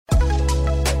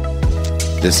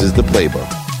This is The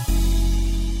Playbook.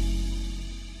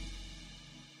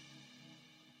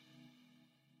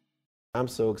 I'm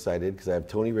so excited because I have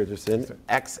Tony Richardson,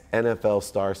 ex-NFL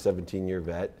star, 17-year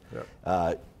vet.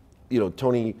 Yep.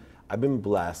 Tony, I've been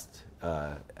blessed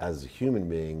as a human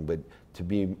being, but to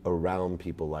be around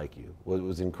people like you. What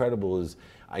was incredible is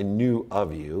I knew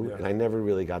of you, and I never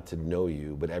really got to know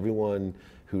you, but everyone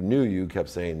who knew you kept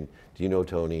saying, do you know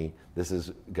Tony? This is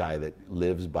a guy that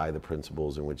lives by the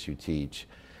principles in which you teach.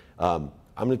 I'm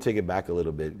going to take it back a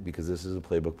little bit because this is a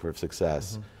playbook for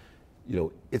success.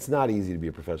 It's not easy to be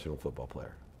a professional football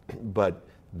player, but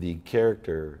the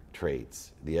character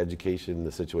traits, the education, the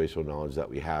situational knowledge that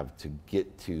we have to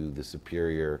get to the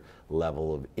superior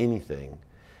level of anything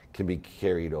can be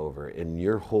carried over. And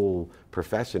your whole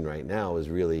profession right now is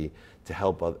really to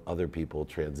help other people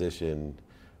transition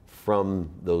from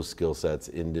those skill sets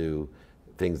into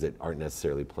things that aren't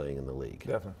necessarily playing in the league.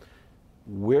 Definitely.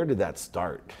 Where did that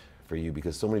start for you?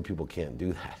 Because so many people can't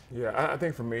do that. Yeah, I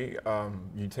think for me,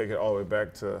 you take it all the way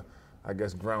back to, I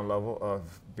guess, ground level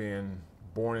of being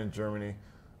born in Germany,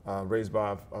 raised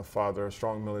by a father, a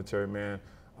strong military man,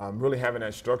 really having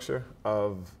that structure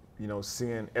of,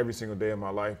 seeing every single day of my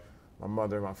life, my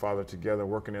mother and my father together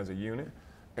working as a unit.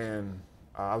 And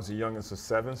I was the youngest of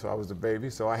 7, so I was the baby.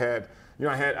 So I had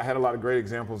a lot of great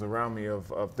examples around me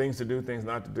of things to do, things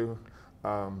not to do.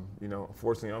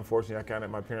 Fortunately, unfortunately,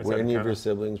 my parents. Were any of your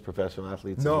siblings professional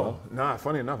athletes? No,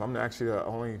 funny enough, I'm actually the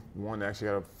only one that actually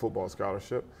had a football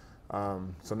scholarship.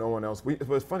 So no one else. It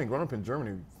was funny growing up in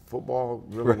Germany. Football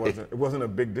really wasn't a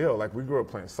big deal. Like we grew up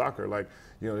playing soccer. Like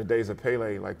the days of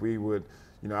Pele. Like we would,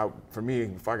 for me,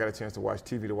 if I got a chance to watch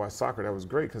TV to watch soccer, that was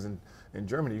great because in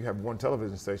Germany you have one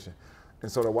television station.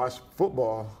 And so to watch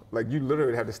football, like you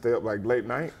literally had to stay up like late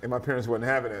night, and my parents wasn't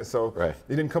having it. So it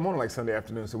didn't come on like Sunday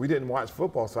afternoon. So we didn't watch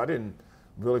football. So I didn't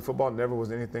really, football never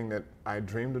was anything that I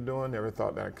dreamed of doing, never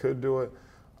thought that I could do it.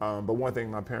 But one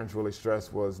thing my parents really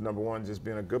stressed was, number one, just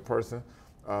being a good person,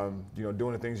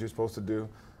 doing the things you're supposed to do,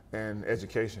 and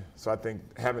education. So I think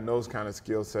having those kind of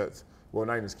skill sets, well,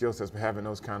 not even skill sets, but having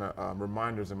those kind of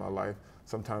reminders in my life.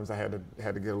 Sometimes I had to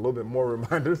get a little bit more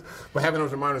reminders, but having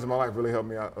those reminders in my life really helped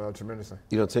me out tremendously.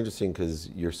 It's interesting because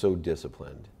you're so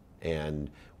disciplined, and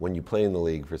when you play in the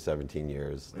league for 17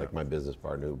 years, like my business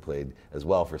partner who played as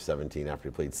well for 17 after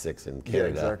he played 6 in Canada,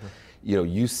 exactly.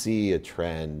 You see a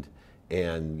trend,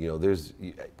 and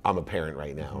I'm a parent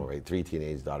right now, right? 3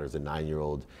 teenage daughters, a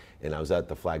 9-year-old, and I was at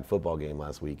the flag football game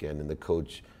last weekend, and the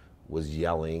coach was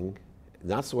yelling,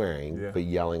 not swearing, but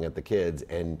yelling at the kids,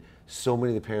 and so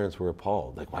many of the parents were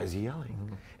appalled. Like, why is he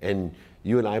yelling? And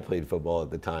you and I played football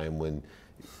at the time when,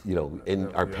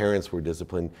 and our parents were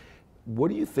disciplined. What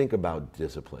do you think about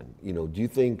discipline? Do you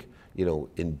think,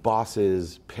 in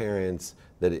bosses, parents,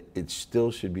 that it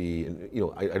still should be,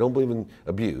 I don't believe in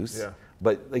abuse,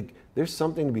 but like, there's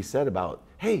something to be said about,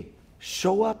 hey,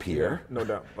 show up here. Yeah, no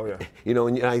doubt. Oh yeah.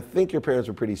 And I think your parents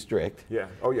were pretty strict. Yeah.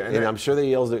 Oh yeah. And I'm sure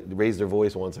they raised their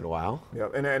voice once in a while. Yeah,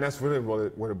 and that's really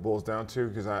what it boils down to,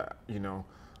 because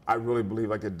I really believe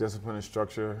like the discipline and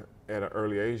structure at an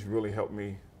early age really helped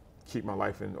me keep my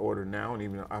life in order now, and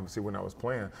even obviously when I was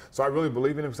playing. So I really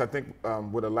believe in it, because I think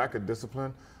with a lack of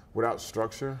discipline, without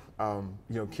structure,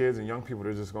 kids and young people,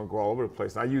 they're just going to go all over the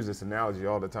place. And I use this analogy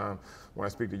all the time when I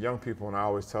speak to young people, and I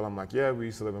always tell them, like, we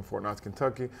used to live in Fort Knox,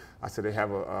 Kentucky. I said they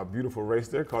have a beautiful race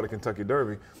there called the Kentucky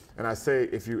Derby. And I say,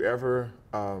 if you ever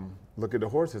look at the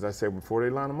horses, I say before they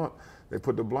line them up, they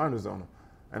put the blinders on them.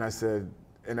 And I said,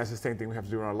 and that's the same thing we have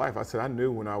to do in our life. I said, I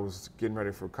knew when I was getting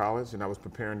ready for college and I was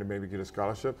preparing to maybe get a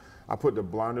scholarship, I put the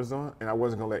blinders on, and I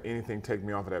wasn't going to let anything take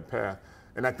me off of that path.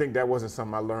 And I think that wasn't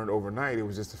something I learned overnight. It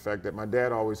was just the fact that my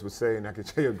dad always would say, and I could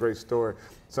tell you a great story,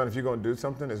 son, if you're going to do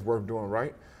something, it's worth doing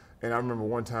right. And I remember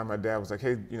one time my dad was like,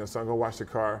 hey, son, go wash the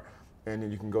car, and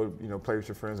then you can go, play with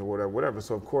your friends or whatever.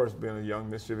 So of course, being a young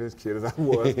mischievous kid as I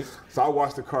was, so I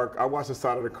washed the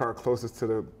side of the car closest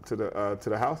to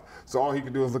the house. So all he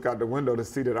could do was look out the window to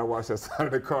see that I washed that side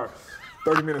of the car.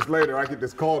 30 minutes later, I get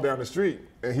this call down the street,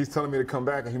 and he's telling me to come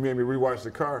back, and he made me rewash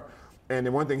the car. And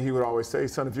then one thing he would always say,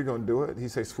 son, if you're going to do it,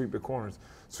 he'd say, sweep the corners.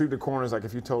 Sweep the corners, like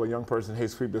if you told a young person, hey,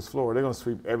 sweep this floor, they're going to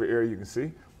sweep every area you can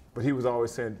see. But he was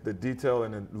always saying the detail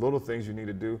and the little things you need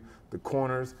to do, the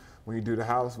corners, when you do the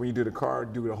house, when you do the car,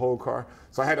 do the whole car.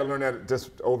 So I had to learn that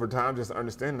just over time, just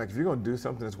understanding, like if you're going to do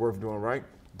something that's worth doing right,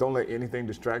 don't let anything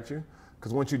distract you.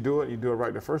 Because once you do it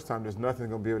right the first time, there's nothing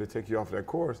going to be able to take you off that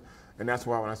course. And that's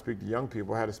why when I speak to young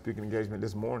people, I had a speaking engagement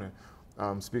this morning,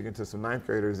 speaking to some 9th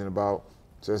graders, and about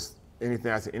just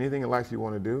anything. I said, anything in life you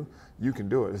want to do, you can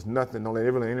do it. There's nothing, don't let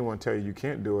anyone tell you you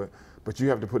can't do it, but you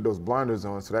have to put those blinders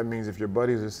on. So that means if your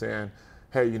buddies are saying,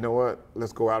 hey, you know what,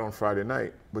 let's go out on Friday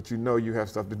night, but you know you have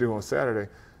stuff to do on Saturday,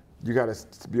 you got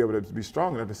to be able to be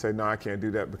strong enough to say, no, I can't do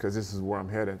that because this is where I'm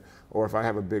headed. Or if I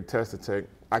have a big test to take,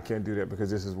 I can't do that because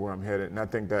this is where I'm headed. And I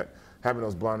think that having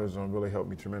those blinders on really helped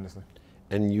me tremendously.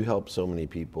 And you help so many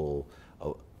people.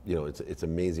 You know, it's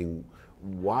amazing.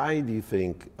 Why do you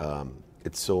think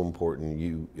it's so important?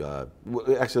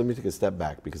 Actually, let me take a step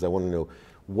back because I want to know,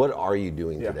 what are you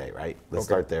doing today, right? Let's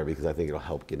start there because I think it'll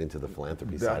help get into the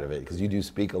philanthropy side of it, because you do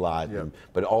speak a lot,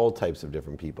 but all types of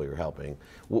different people you're helping.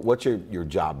 What's your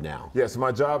job now? Yes,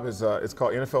 my job is, it's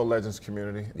called NFL Legends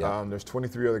Community. There's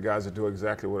 23 other guys that do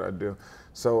exactly what I do.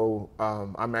 So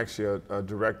I'm actually a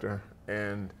director,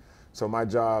 and so my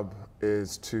job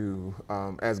is to,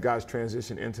 as guys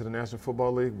transition into the National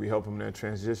Football League, we help them in that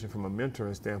transition from a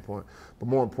mentoring standpoint, but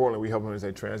more importantly, we help them as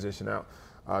they transition out.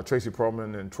 Tracy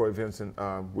Perlman and Troy Vincent,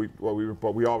 we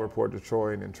all report to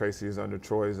Troy, and Tracy is under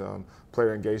Troy's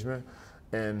player engagement.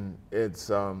 And it's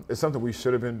something we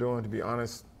should have been doing, to be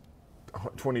honest,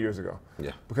 20 years ago.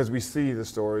 Yeah. Because we see the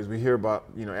stories, we hear about,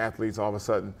 you know, athletes all of a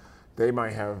sudden, they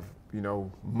might have, you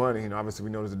know, money, and obviously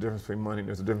we know there's a difference between money and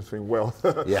there's a difference between wealth.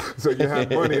 Yeah. So you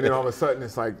have money, and then all of a sudden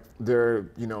it's like they're,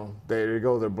 you know, there you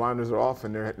go, their blinders are off,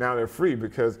 and now they're free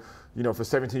because, you know, for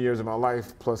 17 years of my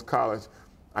life plus college,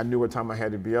 I knew what time I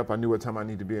had to be up. I knew what time I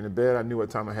needed to be in the bed. I knew what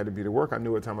time I had to be to work. I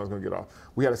knew what time I was going to get off.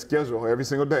 We had a schedule every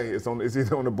single day. It's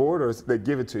either on the board or they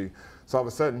give it to you. So all of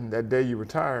a sudden, that day you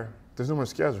retire, there's no more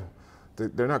schedule.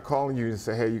 They're not calling you and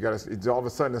say, hey, you got to. All of a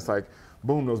sudden, it's like,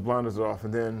 boom, those blinders are off,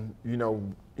 and then you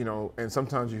know, and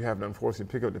sometimes you have to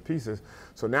unfortunately pick up the pieces.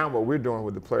 So now what we're doing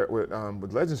with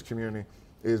with Legends Community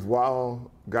is, while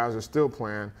guys are still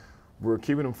playing, we're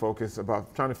keeping them focused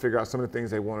about trying to figure out some of the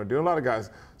things they want to do. A lot of guys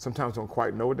sometimes don't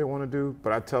quite know what they want to do,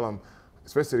 but I tell them,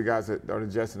 especially the guys that are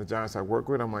the Jets and the Giants I work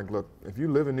with, I'm like, look, if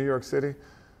you live in New York City,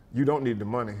 you don't need the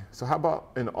money. So how about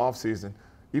in the off season,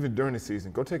 even during the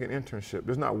season, go take an internship.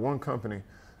 There's not one company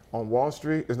on Wall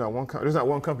Street. There's not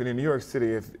one company in New York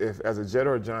City. If as a Jet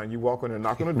or a Giant, you walk in and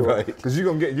knock on the door, because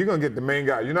you're gonna get the main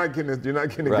guy. You're not getting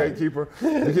the gatekeeper.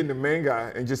 You're getting the main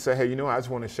guy, and just say, hey, you know what? I just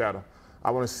want to shadow. I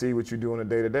want to see what you do on a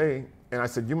day-to-day. And I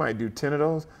said, you might do 10 of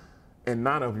those, and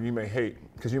 9 of them you may hate,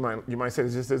 because you might say,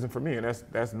 this just isn't for me, and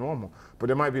that's normal. But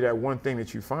there might be that one thing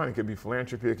that you find. It could be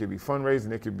philanthropy, it could be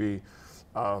fundraising, it could be,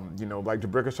 you know, like the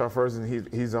Brickenshaw person,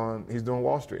 he's doing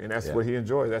Wall Street, and that's what he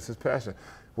enjoys. That's his passion.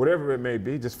 Whatever it may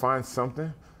be, just find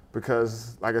something.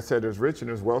 Because, like I said, there's rich and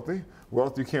there's wealthy.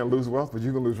 Wealth, you can't lose wealth, but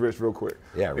you can lose rich real quick.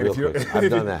 Yeah, real quick. I've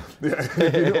done that.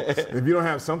 If you don't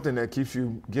have something that keeps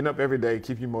you getting up every day,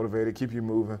 keep you motivated, keep you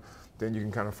moving, then you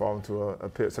can kind of fall into a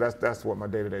pit. So that's what my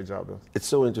day-to-day job is. It's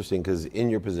so interesting because in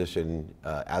your position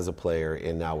as a player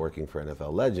and now working for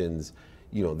NFL Legends,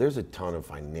 you know, there's a ton of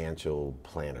financial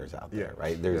planners out there,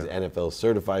 right? There's NFL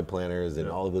certified planners and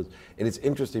all of those. And it's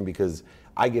interesting because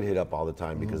I get hit up all the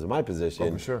time because of my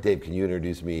position. Dave, can you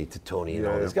introduce me to Tony and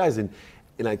all these guys? And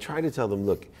I try to tell them,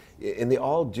 look, and they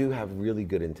all do have really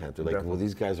good intent. They're like, well,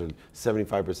 these guys are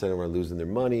 75% of them are losing their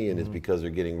money, and it's because they're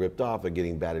getting ripped off or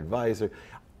getting bad advice.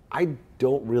 I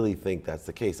don't really think that's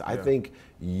the case. I think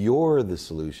you're the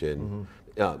solution.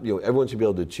 You know, everyone should be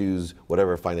able to choose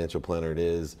whatever financial planner it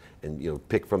is, and you know,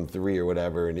 pick from 3 or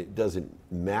whatever. And it doesn't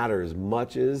matter as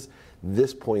much as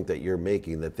this point that you're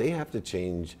making, that they have to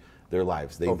change their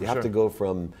lives. They have to go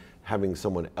from having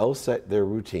someone else set their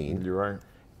routine. You're right.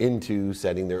 Into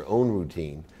setting their own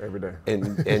routine every day.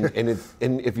 And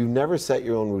if you've never set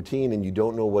your own routine and you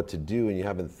don't know what to do and you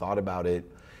haven't thought about it,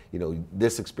 you know,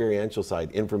 this experiential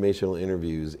side, informational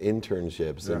interviews,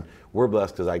 internships, and we're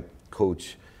blessed because I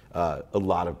coach a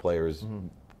lot of players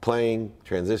playing,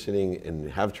 transitioning,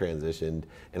 and have transitioned,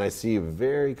 and I see a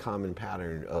very common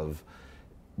pattern of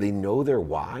they know their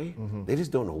why, they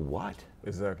just don't know what.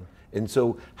 Exactly. And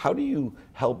so how do you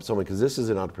help someone, because this is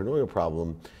an entrepreneurial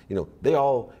problem, you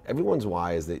know, everyone's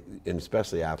why is that, and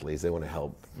especially athletes, they want to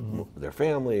help their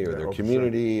family or their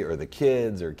community or the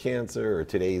kids or cancer or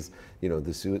today's, you know,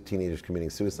 the teenagers committing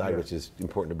suicide, which is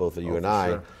important to both of you and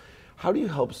I. How do you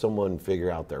help someone figure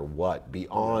out their what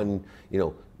beyond, you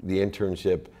know, the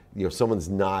internship? You know, someone's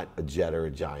not a Jet or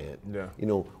a Giant. You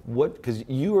know, what, because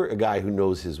you are a guy who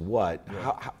knows his what.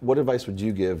 What advice would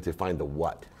you give to find the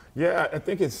what? Yeah, I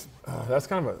think it's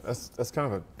that's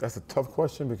a tough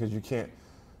question, because you can't,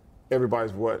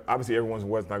 everybody's what, obviously everyone's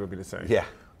what's not gonna be the same. Yeah.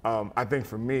 I think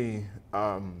for me,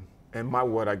 and my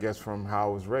what, I guess from how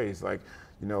I was raised, like,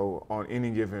 you know, on any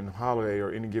given holiday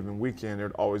or any given weekend,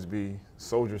 there'd always be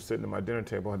soldiers sitting at my dinner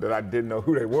table that I didn't know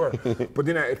who they were. But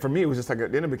then for me, it was just like,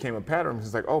 then it became a pattern.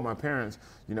 It's like, oh, my parents,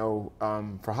 you know,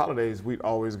 for holidays, we'd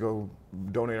always go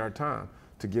donate our time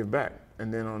to give back.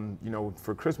 And then on,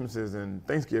 for Christmases and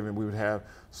Thanksgiving, we would have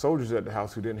soldiers at the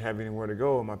house who didn't have anywhere to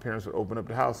go. And my parents would open up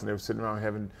the house and they were sitting around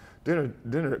having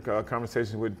dinner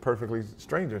conversations with perfectly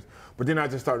strangers. But then I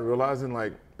just started realizing,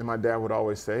 like, and my dad would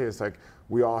always say, it's like,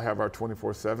 we all have our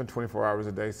 24/7, 24 hours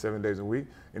a day, 7 days a week.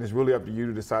 And it's really up to you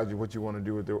to decide what you want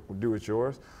to do with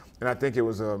yours. And I think it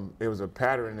was a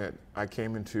pattern that I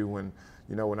came into when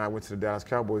I went to the Dallas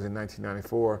Cowboys in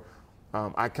 1994.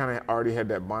 I kind of already had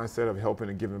that mindset of helping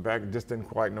and giving back, just didn't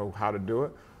quite know how to do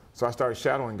it. So I started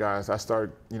shadowing guys. I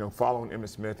started, following Emmitt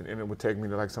Smith, and Emmitt would take me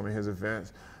to like some of his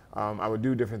events. I would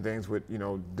do different things with,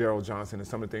 Daryl Johnson and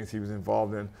some of the things he was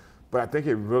involved in. But I think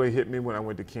it really hit me when I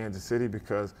went to Kansas City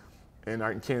because in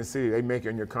Kansas City, they make it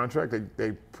in your contract.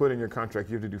 They put in your contract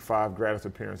you have to do 5 gratis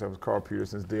appearances. That was Carl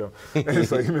Peterson's deal. And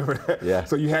so you remember that? Yeah.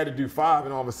 So you had to do 5,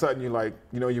 and all of a sudden you're like,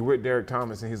 you're with Derek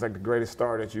Thomas, and he's like the greatest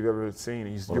star that you've ever seen.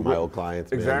 And One of my old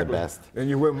clients, exactly. Man, the best. And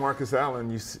you're with Marcus Allen.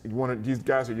 These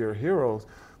guys are your heroes.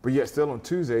 But yet still on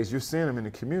Tuesdays, you're seeing them in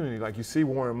the community. Like you see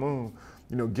Warren Moon,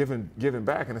 giving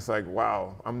back, and it's like,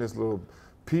 wow, I'm this little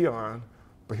peon,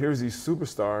 but here's these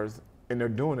superstars. And they're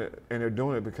doing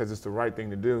it because it's the right thing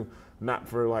to do, not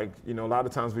for like, a lot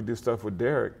of times we do stuff with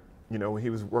Derek, when he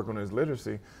was working on his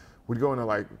literacy, we'd go into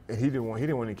like, and he didn't want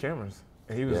any cameras.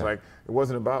 And he was like, it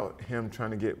wasn't about him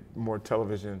trying to get more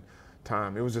television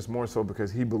time. It was just more so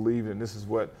because he believed in this is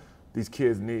what these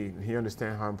kids need. And he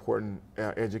understand how important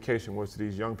education was to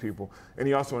these young people. And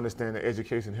he also understand that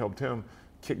education helped him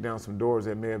kick down some doors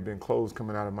that may have been closed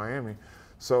coming out of Miami.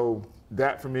 So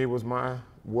that for me was my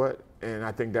what. And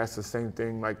I think that's the same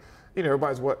thing. Like,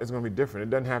 everybody's what is going to be different. It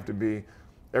doesn't have to be,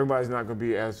 everybody's not going to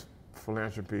be as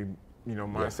philanthropy,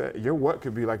 mindset. Yeah. Your what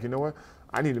could be like, what?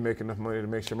 I need to make enough money to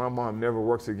make sure my mom never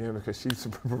works again because she's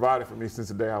provided for me since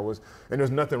the day I was. And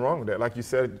there's nothing wrong with that. Like you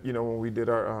said, when we did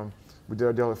our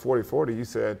deal at 40-40, you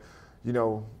said,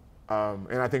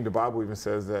 and I think the Bible even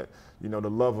says that, the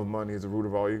love of money is the root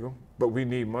of all evil. But we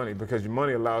need money because your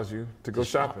money allows you to go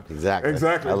shopping. Exactly.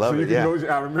 Exactly. I love it. Go,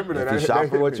 I remember that. If you shop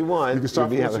for what you want, you can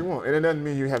shop for what you want. And it doesn't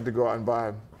mean you have to go out and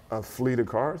buy a fleet of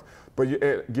cars, but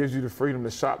it gives you the freedom to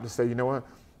shop to say, you know what,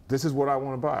 this is what I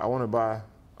want to buy. I want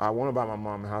to buy my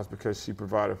mom a house because she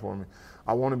provided for me.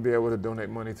 I want to be able to donate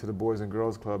money to the Boys and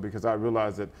Girls Club because I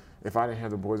realized that if I didn't have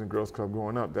the Boys and Girls Club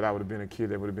growing up, that I would have been a kid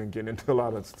that would have been getting into a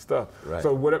lot of stuff. Right.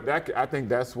 So I think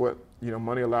that's what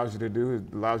money allows you to do.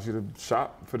 It allows you to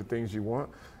shop for the things you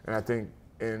want. And I think,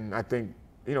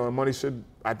 money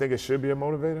I think it should be a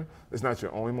motivator. It's not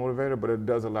your only motivator, but it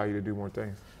does allow you to do more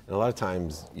things. And a lot of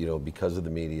times, because of the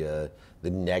media, the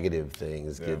negative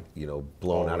things get,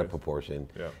 blown out of proportion.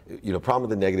 Yeah. Problem with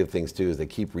the negative things too is they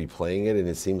keep replaying it, and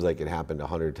it seems like it happened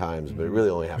 100 times, but it really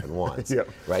only happened once. Yeah.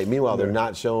 Right? Meanwhile, they're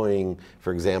not showing,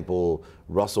 for example,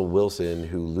 Russell Wilson,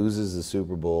 who loses the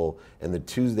Super Bowl, and the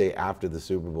Tuesday after the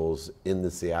Super Bowl's in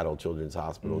the Seattle Children's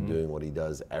Hospital doing what he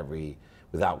does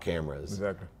without cameras.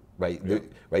 Exactly. Right,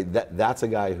 right. That's a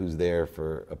guy who's there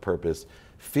for a purpose.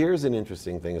 Fear is an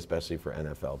interesting thing, especially for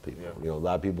NFL people. Yeah. A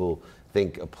lot of people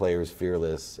think a player's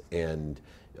fearless, and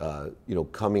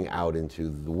coming out into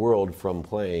the world from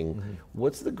playing.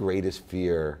 What's the greatest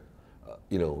fear,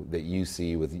 that you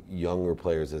see with younger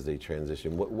players as they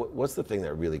transition? What's the thing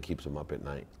that really keeps them up at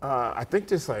night? I think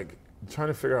just like trying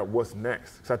to figure out what's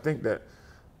next. Because I think that.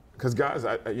 Because guys,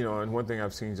 and one thing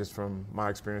I've seen just from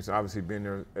my experience, obviously being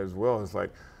there as well, is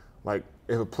like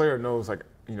if a player knows, like,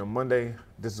 Monday,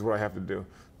 this is what I have to do.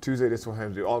 Tuesday, this is what I have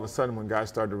to do. All of a sudden, when guys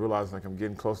start to realize, like, I'm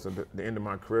getting close to the end of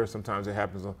my career, sometimes it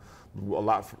happens a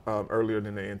lot earlier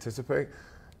than they anticipate,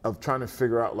 of trying to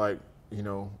figure out, like,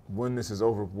 when this is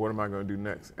over, what am I going to do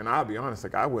next? And I'll be honest,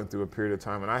 like, I went through a period of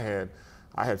time, and I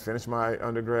had finished my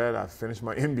undergrad, I finished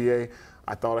my MBA,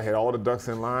 I thought I had all the ducks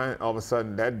in line. All of a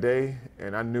sudden that day,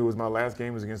 and I knew it was my last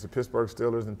game, was against the Pittsburgh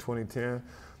Steelers in 2010,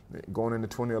 going into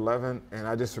 2011, and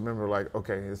I just remember, like,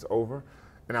 okay, it's over.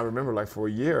 And I remember, like, for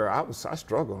a year, I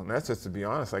struggled, and that's just to be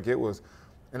honest. Like, it was,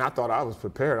 and I thought I was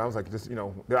prepared. I was like,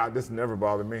 this never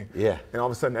bothered me. Yeah. And all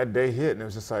of a sudden that day hit, and it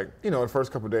was just like, the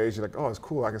first couple of days, you're like, oh, it's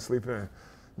cool, I can sleep in.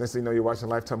 Next thing you know, you're watching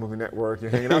Lifetime Movie Network,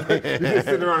 you're hanging out, you're just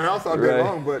sitting around the house all day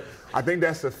long. But I think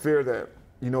that's the fear that,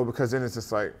 because then it's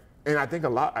just like, and I think a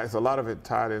lot of it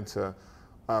tied into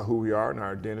who we are and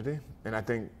our identity. And I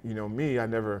think, me, I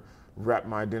never wrapped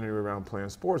my identity around playing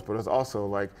sports, but it's also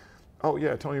like, oh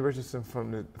yeah, Tony Richardson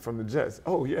from the Jets.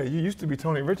 Oh yeah, you used to be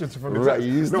Tony Richardson from the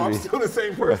Jets. I'm still the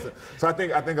same person. So I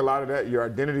think a lot of that, your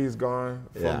identity is gone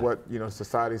from what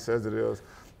society says it is.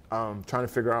 Trying to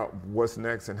figure out what's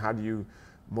next and how do you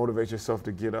motivate yourself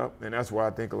to get up. And that's why I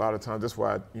think a lot of times, that's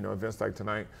why, events like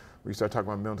tonight, when you start talking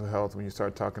about mental health, when you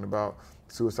start talking about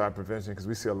suicide prevention, because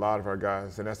we see a lot of our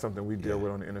guys, and that's something we deal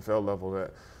with on the NFL level,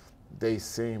 that they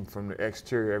seem from the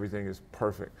exterior, everything is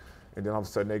perfect. And then all of a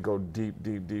sudden they go deep,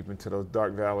 deep, deep into those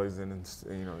dark valleys, and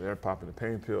they're popping the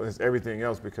pain pill. It's everything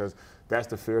else, because that's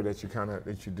the fear that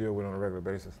you deal with on a regular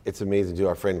basis. It's amazing too.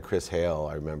 Our friend Chris Hale,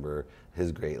 I remember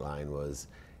his great line was,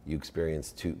 you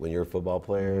experience when you're a football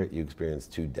player, you experience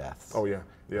 2 deaths. Oh yeah,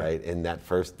 yeah. Right, and that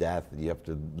first death, you have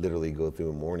to literally go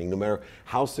through a mourning, no matter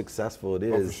how successful it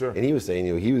is. Oh, for sure. And he was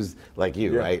saying, he was like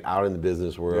you, right, out in the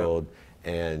business world. Yeah.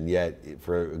 And yet,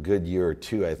 for a good year or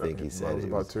 2, I think he said, it was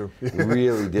about 2.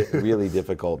 really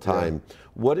difficult time. Yeah.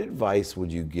 What advice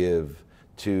would you give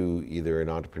to either an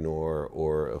entrepreneur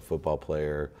or a football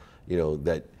player,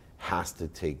 that has to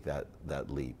take that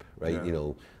leap, right?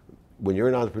 Yeah. When you're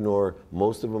an entrepreneur,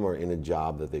 most of them are in a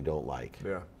job that they don't like,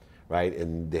 right?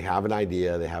 And they have an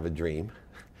idea, they have a dream.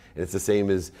 And it's the same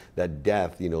as that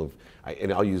death,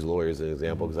 and I'll use lawyers as an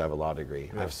example because I have a law degree.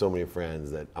 I have so many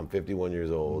friends that I'm 51 years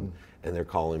old and they're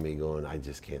calling me going, I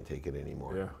just can't take it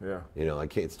anymore. Yeah. I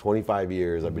can't, it's 25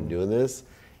 years I've been doing this,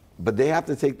 but they have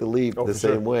to take the leap the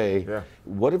same way. Yeah.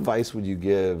 What advice would you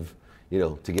give,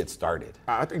 to get started?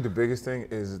 I think the biggest thing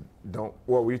is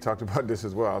we talked about this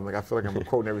as well. I feel like I'm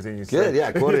quoting everything you said. Good,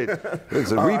 yeah, quote it.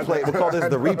 It's a replay, we'll call this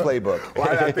the replay book. Well,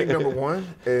 I think number 1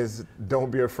 is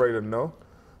don't be afraid of no,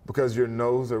 because your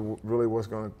no's are really what's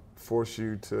going to force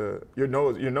you to, your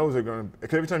no's are going to,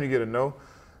 because every time you get a no,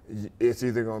 it's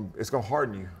going to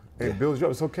harden you and build you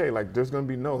up. It's okay, there's going to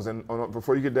be no's, and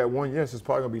before you get that one yes, it's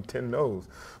probably going to be 10 no's,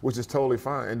 which is totally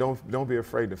fine. And don't be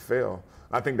afraid to fail.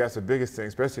 I think that's the biggest thing,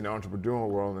 especially in the entrepreneurial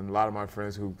world, and a lot of my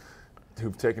friends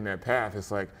who've taken that path. It's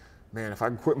like, man, if I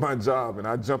quit my job and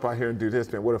I jump out here and do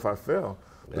this, man, what if I fail?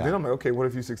 But then I'm like, okay, what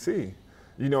if you succeed?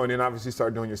 And then obviously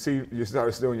start doing all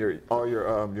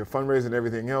your fundraising and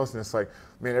everything else, and it's like,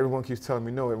 man, everyone keeps telling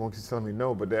me no,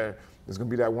 but there's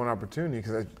going to be that one opportunity,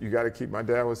 because you got to keep, my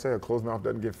dad would say, a closed mouth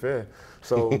doesn't get fed.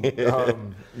 So,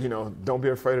 don't be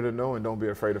afraid of the no, and don't be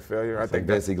afraid of failure. I think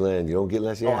Betsy Glenn, you don't get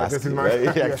unless you ask. This is right?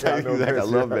 yeah, exactly. I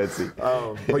love Betsy.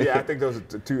 But yeah, I think those are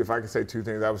two, if I could say 2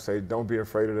 things, I would say don't be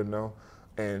afraid of the no,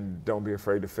 and don't be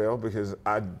afraid to fail, because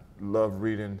I love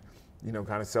reading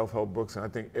kind of self-help books. And I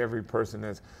think every person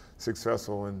that's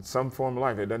successful in some form of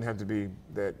life, it doesn't have to be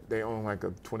that they own like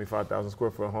a 25,000 square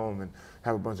foot home and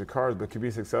have a bunch of cars, but can be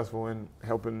successful in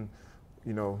helping,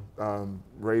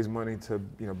 raise money to,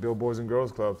 build Boys and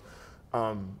Girls Clubs.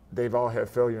 They've all had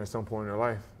failure at some point in their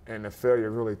life. And the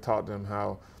failure really taught them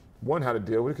how to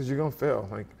deal with it, because you're going to fail.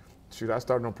 I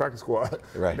started on practice squad.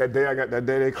 Right. That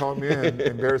day they called me in,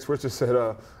 and Barry Switzer said,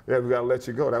 we got to let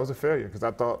you go. That was a failure, because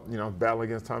I thought, battling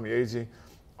against Tommy Agee,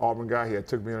 Auburn guy, he had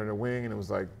took me under the wing, and it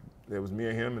was me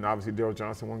and him, and obviously Daryl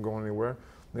Johnson wasn't going anywhere.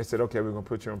 And they said, okay, we're going to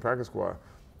put you on practice squad.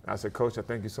 I said, Coach, I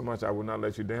thank you so much. I will not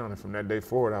let you down. And from that day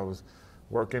forward, I was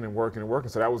working and working and working.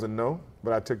 So that was a no,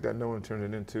 but I took that no and turned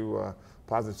it into a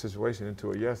positive situation,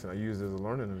 into a yes, and I used it as a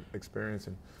learning experience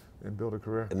and build a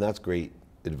career. And that's great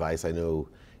advice. I know,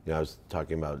 I was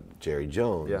talking about Jerry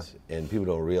Jones, and people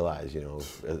don't realize,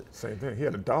 Same thing. He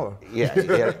had $1. Yeah,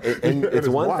 and it's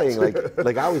one thing.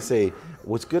 Like I always say,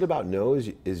 what's good about no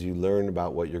is you learn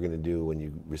about what you're going to do when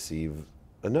you receive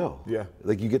a no. Yeah.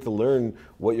 Like you get to learn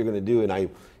what you're going to do, and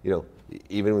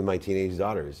even with my teenage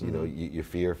daughters, you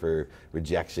fear for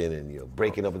rejection and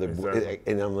breaking up with their,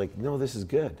 and I'm like, no, this is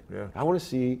good. Yeah. I want to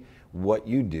see what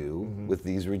you do with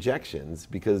these rejections,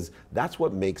 because that's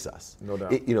what makes us. No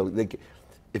doubt.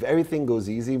 If everything goes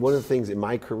easy, one of the things in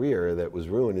my career that was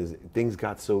ruined is things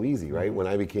got so easy, right? When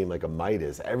I became like a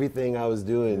Midas, everything I was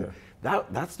doing,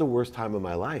 that's the worst time of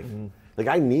my life. Like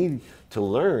I need to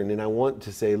learn, and I want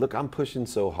to say, look, I'm pushing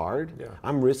so hard,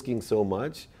 I'm risking so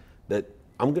much that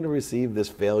I'm gonna receive this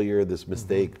failure, this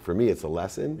mistake. For me, it's a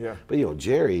lesson. But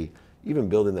Jerry, even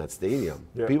building that stadium,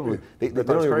 people they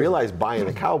don't even realize buying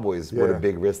the Cowboys what a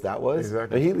big risk that was.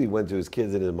 Exactly. And he went to his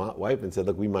kids and his wife and said,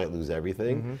 look, we might lose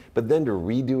everything, but then to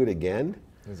redo it again.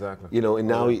 Exactly. And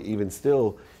now even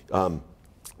still,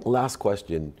 last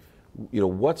question,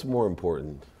 what's more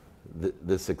important,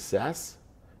 the success,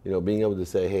 being able to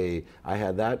say, hey, I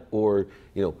had that, or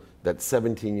that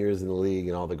 17 years in the league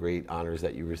and all the great honors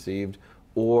that you received,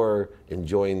 or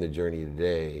enjoying the journey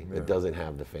today that doesn't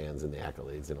have the fans and the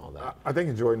accolades and all that? I think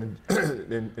enjoying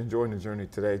the journey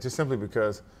today, just simply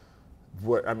because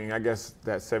I guess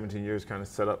that 17 years kind of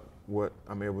set up what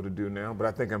I'm able to do now. But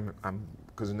I think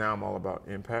because now I'm all about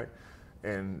impact,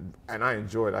 and I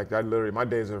enjoy it. Like I literally, my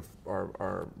days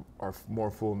are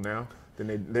more full now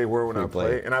than they were when I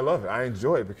played, and I love it. I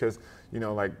enjoy it because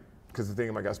because the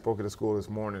thing, like I spoke at a school this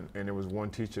morning, and there was one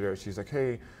teacher there. She's like,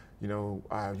 hey, you know,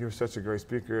 you're such a great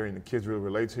speaker, and the kids really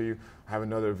relate to you. I have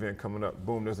another event coming up.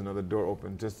 Boom, there's another door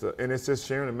open. And it's just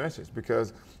sharing a message,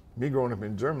 because me growing up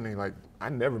in Germany, like, I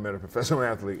never met a professional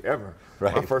athlete ever.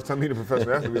 Right. My first time meeting a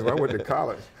professional athlete was when I went to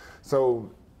college. So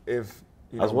if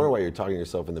I was wondering why you're talking to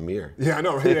yourself in the mirror. Yeah, I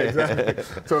know, right? Yeah, exactly.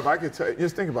 So if I could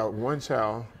just think about one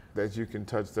child that you can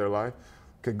touch their life,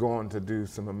 could go on to do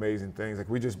some amazing things. Like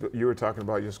you were talking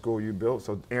about your school you built.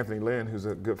 So Anthony Lynn, who's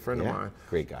a good friend of mine,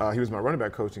 great guy. He was my running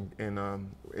back coach in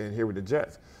here with the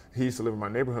Jets. He used to live in my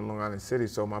neighborhood in Long Island City.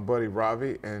 So my buddy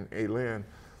Ravi and Lynn,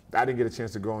 I didn't get a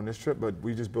chance to go on this trip, but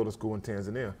we just built a school in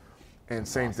Tanzania. And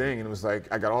same thing, and it was like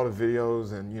I got all the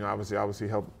videos, and you know, obviously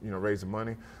helped raise the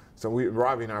money. So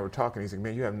Ravi and I were talking. He's like,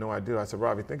 "Man, you have no idea." I said,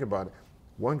 "Ravi, think about it.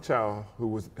 One child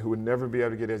who would never be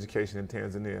able to get education in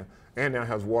Tanzania, and now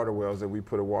has water wells that we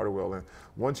put a water well in.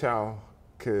 One child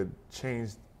could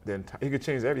change he could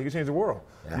change everything. He could change the world.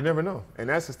 Yeah. You never know. And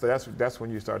that's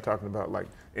when you start talking about like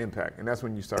impact, and that's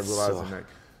when you start realizing that,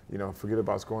 you know, forget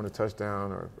about scoring a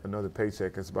touchdown or another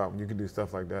paycheck. It's about when you can do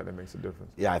stuff like that makes a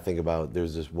difference. Yeah, I think about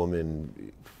there's this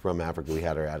woman from Africa. We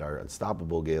had her at our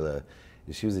Unstoppable Gala.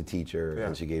 She was a teacher,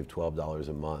 and she gave $12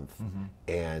 a month,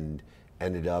 and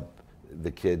ended up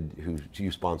the kid who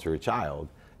you sponsor a child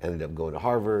ended up going to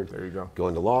Harvard, there you go,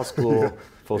 going to law school,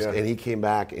 and he came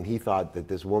back and he thought that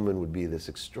this woman would be this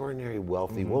extraordinary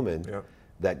wealthy woman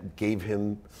that gave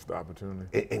him the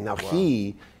opportunity. And now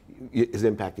he is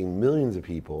impacting millions of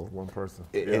people. One person.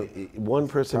 One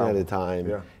person at a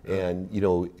time. And you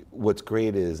know, what's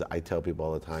great is I tell people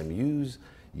all the time, use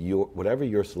whatever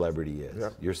your celebrity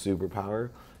is, your superpower,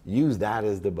 use that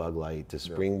as the bug light to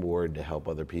springboard to help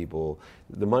other people.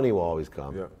 The money will always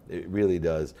come. It really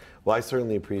does. Well, I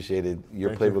certainly appreciated your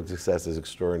playbook success is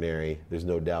extraordinary. There's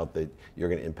no doubt that you're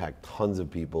going to impact tons of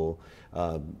people.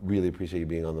 Really appreciate you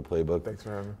being on the playbook. Thanks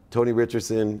for having me. Tony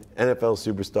Richardson, NFL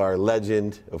superstar,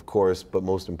 legend, of course, but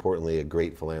most importantly, a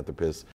great philanthropist.